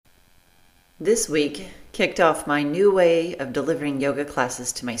This week kicked off my new way of delivering yoga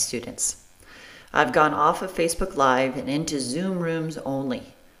classes to my students. I've gone off of Facebook Live and into Zoom rooms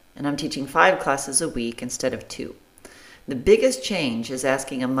only, and I'm teaching 5 classes a week instead of 2. The biggest change is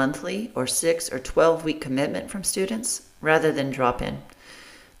asking a monthly or 6 or 12-week commitment from students rather than drop in.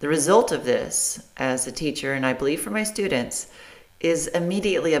 The result of this, as a teacher and I believe for my students, is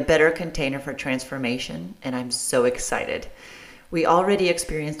immediately a better container for transformation, and I'm so excited. We already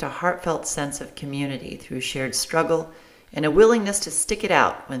experienced a heartfelt sense of community through shared struggle and a willingness to stick it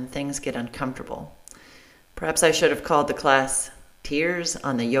out when things get uncomfortable. Perhaps I should have called the class Tears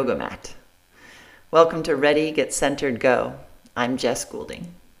on the Yoga Mat. Welcome to Ready, Get Centered, Go. I'm Jess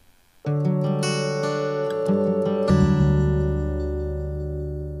Goulding.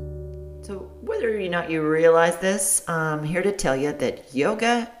 So whether or not you realize this, I'm here to tell you that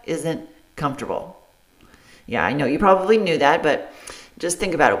yoga isn't comfortable. Yeah, I know you probably knew that, but just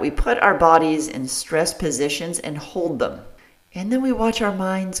think about it. We put our bodies in stress positions and hold them. And then we watch our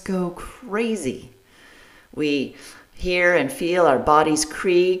minds go crazy. We hear and feel our bodies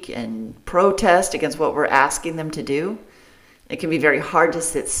creak and protest against what we're asking them to do. It can be very hard to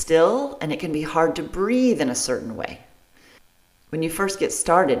sit still, and it can be hard to breathe in a certain way. When you first get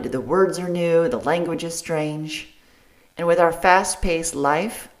started, the words are new, the language is strange. And with our fast-paced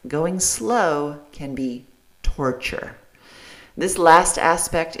life, going slow can be torture. This last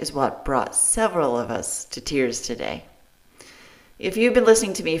aspect is what brought several of us to tears today. If you've been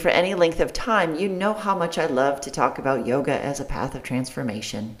listening to me for any length of time, you know how much I love to talk about yoga as a path of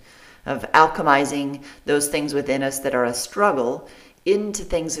transformation, of alchemizing those things within us that are a struggle into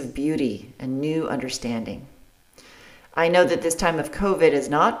things of beauty and new understanding. I know that this time of COVID has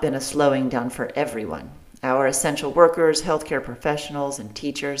not been a slowing down for everyone. Our essential workers, healthcare professionals, and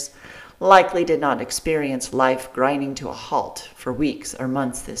teachers likely did not experience life grinding to a halt for weeks or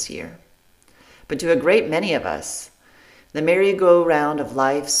months this year. But to a great many of us, the merry-go-round of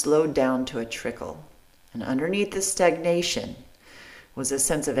life slowed down to a trickle, and underneath this stagnation was a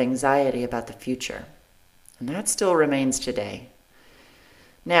sense of anxiety about the future, and that still remains today.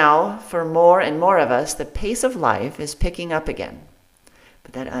 Now, for more and more of us, the pace of life is picking up again,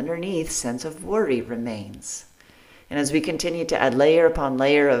 but that underneath sense of worry remains. And as we continue to add layer upon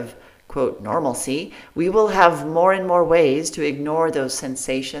layer of quote, normalcy, we will have more and more ways to ignore those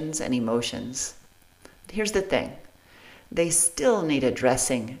sensations and emotions. But here's the thing. They still need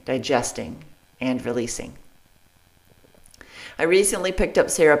addressing, digesting, and releasing. I recently picked up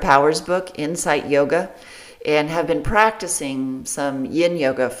Sarah Power's book, Insight Yoga, and have been practicing some yin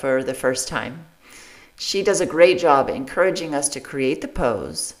yoga for the first time. She does a great job encouraging us to create the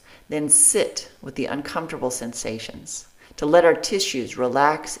pose, then sit with the uncomfortable sensations, to let our tissues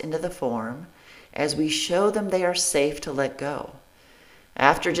relax into the form as we show them they are safe to let go.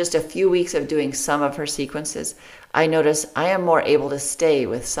 After just a few weeks of doing some of her sequences, I notice I am more able to stay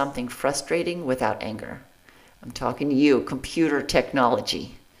with something frustrating without anger. I'm talking to you, computer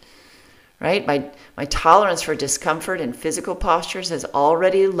technology, right? My tolerance for discomfort and physical postures has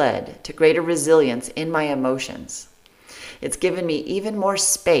already led to greater resilience in my emotions. It's given me even more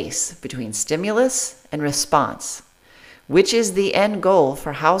space between stimulus and response, which is the end goal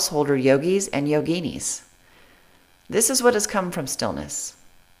for householder yogis and yoginis. This is what has come from stillness.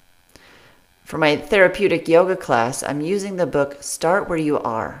 For my therapeutic yoga class, I'm using the book Start Where You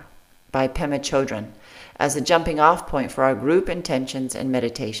Are by Pema Chodron as a jumping off point for our group intentions and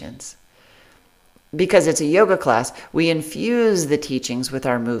meditations. Because it's a yoga class, we infuse the teachings with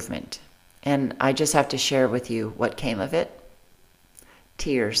our movement. And I just have to share with you what came of it.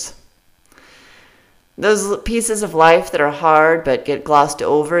 Tears. Those pieces of life that are hard but get glossed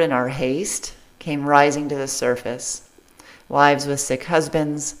over in our haste came rising to the surface. Wives with sick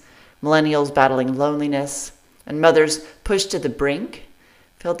husbands, millennials battling loneliness, and mothers pushed to the brink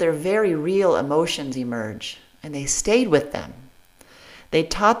felt their very real emotions emerge, and they stayed with them. They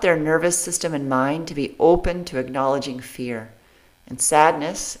taught their nervous system and mind to be open to acknowledging fear, and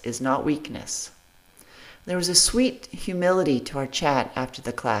sadness is not weakness. There was a sweet humility to our chat after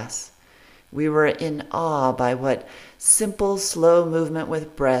the class. We were in awe by what simple, slow movement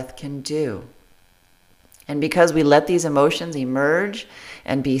with breath can do. And because we let these emotions emerge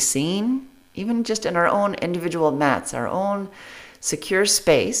and be seen, even just in our own individual mats, our own secure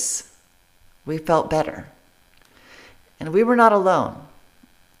space, we felt better. And we were not alone.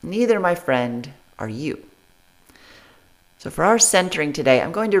 Neither, my friend, are you. So for our centering today,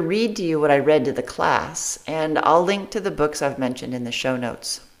 I'm going to read to you what I read to the class, and I'll link to the books I've mentioned in the show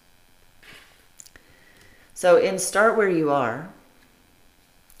notes. So in Start Where You Are,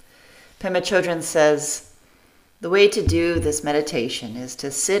 Pema Chodron says, The way to do this meditation is to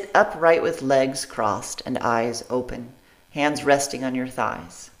sit upright with legs crossed and eyes open, hands resting on your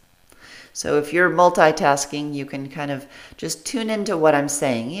thighs. So if you're multitasking, you can kind of just tune into what I'm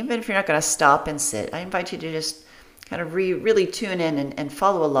saying. Even if you're not going to stop and sit, I invite you to just kind of really tune in and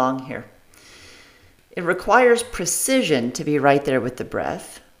follow along here. It requires precision to be right there with the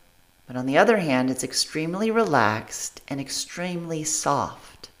breath, but on the other hand, it's extremely relaxed and extremely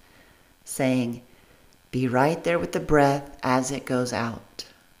soft, saying, be right there with the breath as it goes out.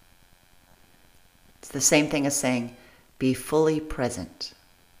 It's the same thing as saying, be fully present.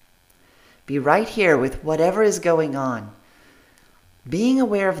 Be right here with whatever is going on. Being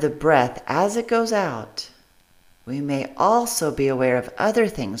aware of the breath as it goes out, we may also be aware of other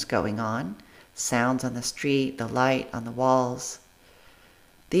things going on, sounds on the street, the light on the walls.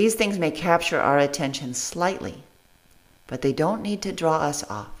 These things may capture our attention slightly, but they don't need to draw us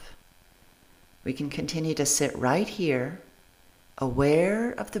off. We can continue to sit right here,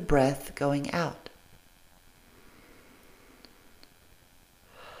 aware of the breath going out.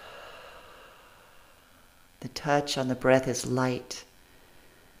 The touch on the breath is light.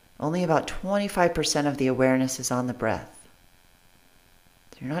 Only about 25% of the awareness is on the breath.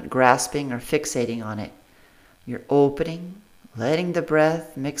 So you're not grasping or fixating on it. You're opening, letting the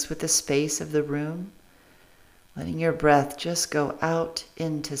breath mix with the space of the room, letting your breath just go out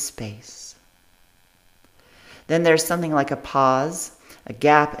into space. Then there's something like a pause, a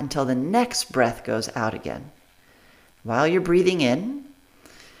gap until the next breath goes out again. While you're breathing in,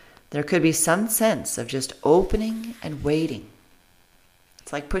 there could be some sense of just opening and waiting.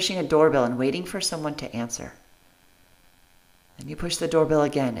 It's like pushing a doorbell and waiting for someone to answer. Then you push the doorbell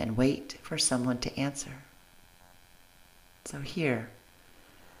again and wait for someone to answer. So here,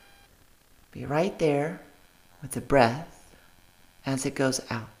 be right there with the breath as it goes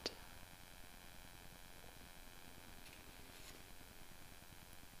out.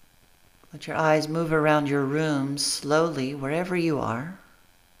 Let your eyes move around your room slowly wherever you are.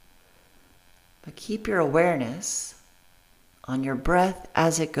 But keep your awareness on your breath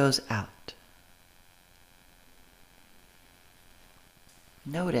as it goes out.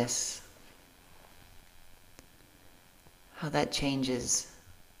 Notice how that changes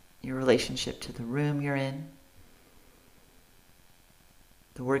your relationship to the room you're in,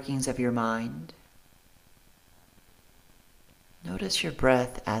 the workings of your mind. Notice your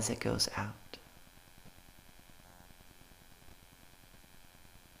breath as it goes out.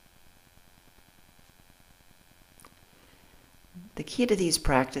 The key to these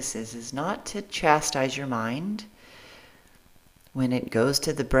practices is not to chastise your mind when it goes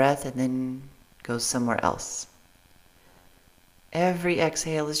to the breath and then goes somewhere else. Every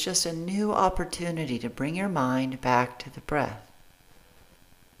exhale is just a new opportunity to bring your mind back to the breath.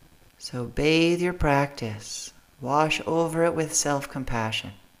 So bathe your practice, wash over it with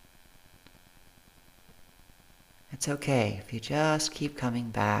self-compassion. It's okay if you just keep coming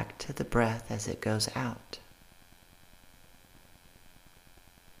back to the breath as it goes out.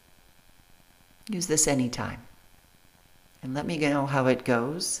 Use this anytime. And let me know how it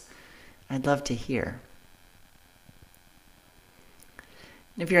goes. I'd love to hear.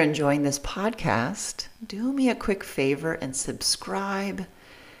 And if you're enjoying this podcast, do me a quick favor and subscribe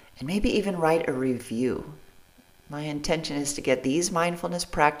and maybe even write a review. My intention is to get these mindfulness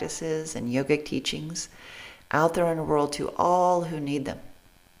practices and yogic teachings out there in the world to all who need them.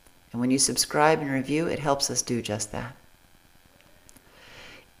 And when you subscribe and review, it helps us do just that.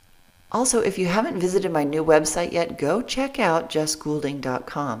 Also, if you haven't visited my new website yet, go check out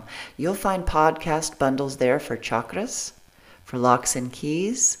jessgoulding.com. You'll find podcast bundles there for chakras, for locks and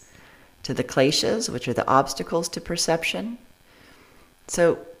keys, to the kleshas, which are the obstacles to perception.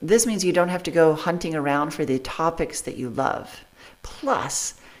 So this means you don't have to go hunting around for the topics that you love.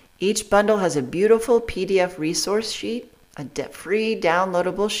 Plus, each bundle has a beautiful PDF resource sheet, a free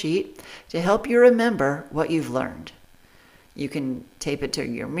downloadable sheet to help you remember what you've learned. You can tape it to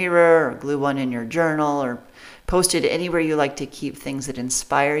your mirror or glue one in your journal or post it anywhere you like to keep things that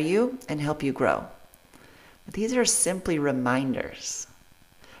inspire you and help you grow. But these are simply reminders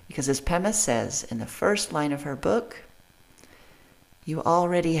because as Pema says in the first line of her book, you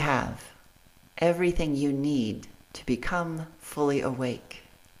already have everything you need to become fully awake.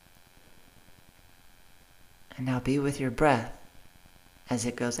 And now be with your breath as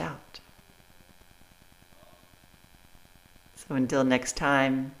it goes out. So until next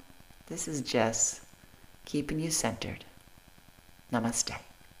time, this is Jess, keeping you centered. Namaste.